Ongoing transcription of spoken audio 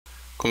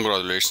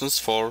Congratulations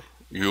for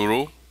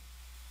Euro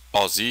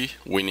Aussie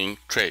winning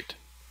trade.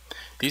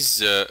 This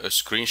is a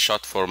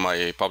screenshot for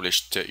my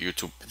published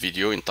YouTube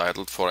video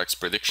entitled Forex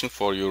Prediction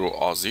for Euro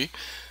Aussie,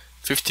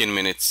 15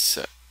 minutes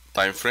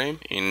time frame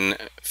in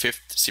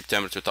 5th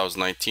September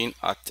 2019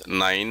 at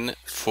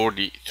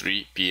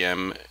 9:43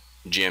 p.m.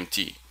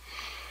 GMT.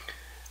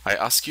 I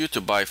ask you to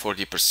buy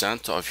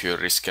 40% of your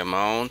risk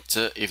amount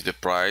if the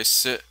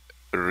price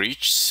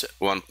reaches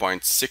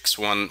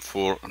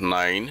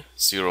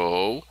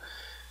 1.61490.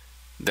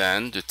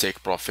 Then the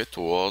take profit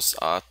was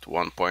at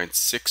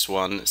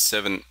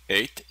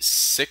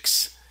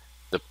 1.61786.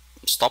 The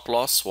stop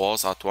loss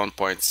was at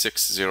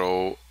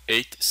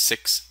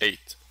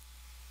 1.60868.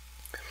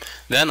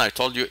 Then I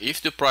told you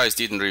if the price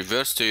didn't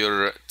reverse to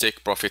your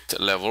take profit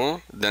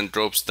level, then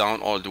drops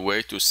down all the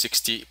way to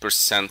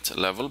 60%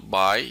 level,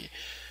 buy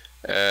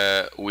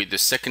with the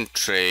second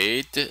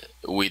trade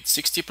with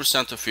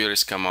 60% of your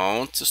risk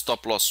amount.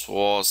 Stop loss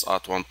was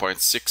at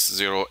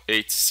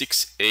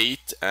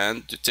 1.60868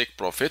 and the take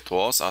profit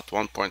was at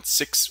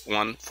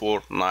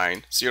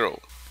 1.61490.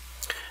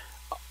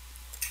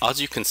 As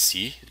you can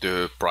see,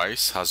 the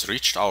price has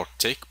reached our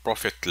take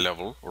profit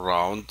level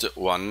around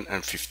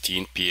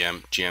 1:15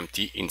 p.m.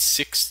 GMT in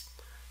 6th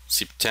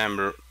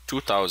September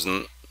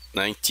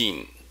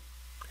 2019.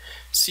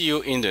 See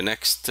you in the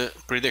next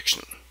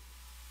prediction.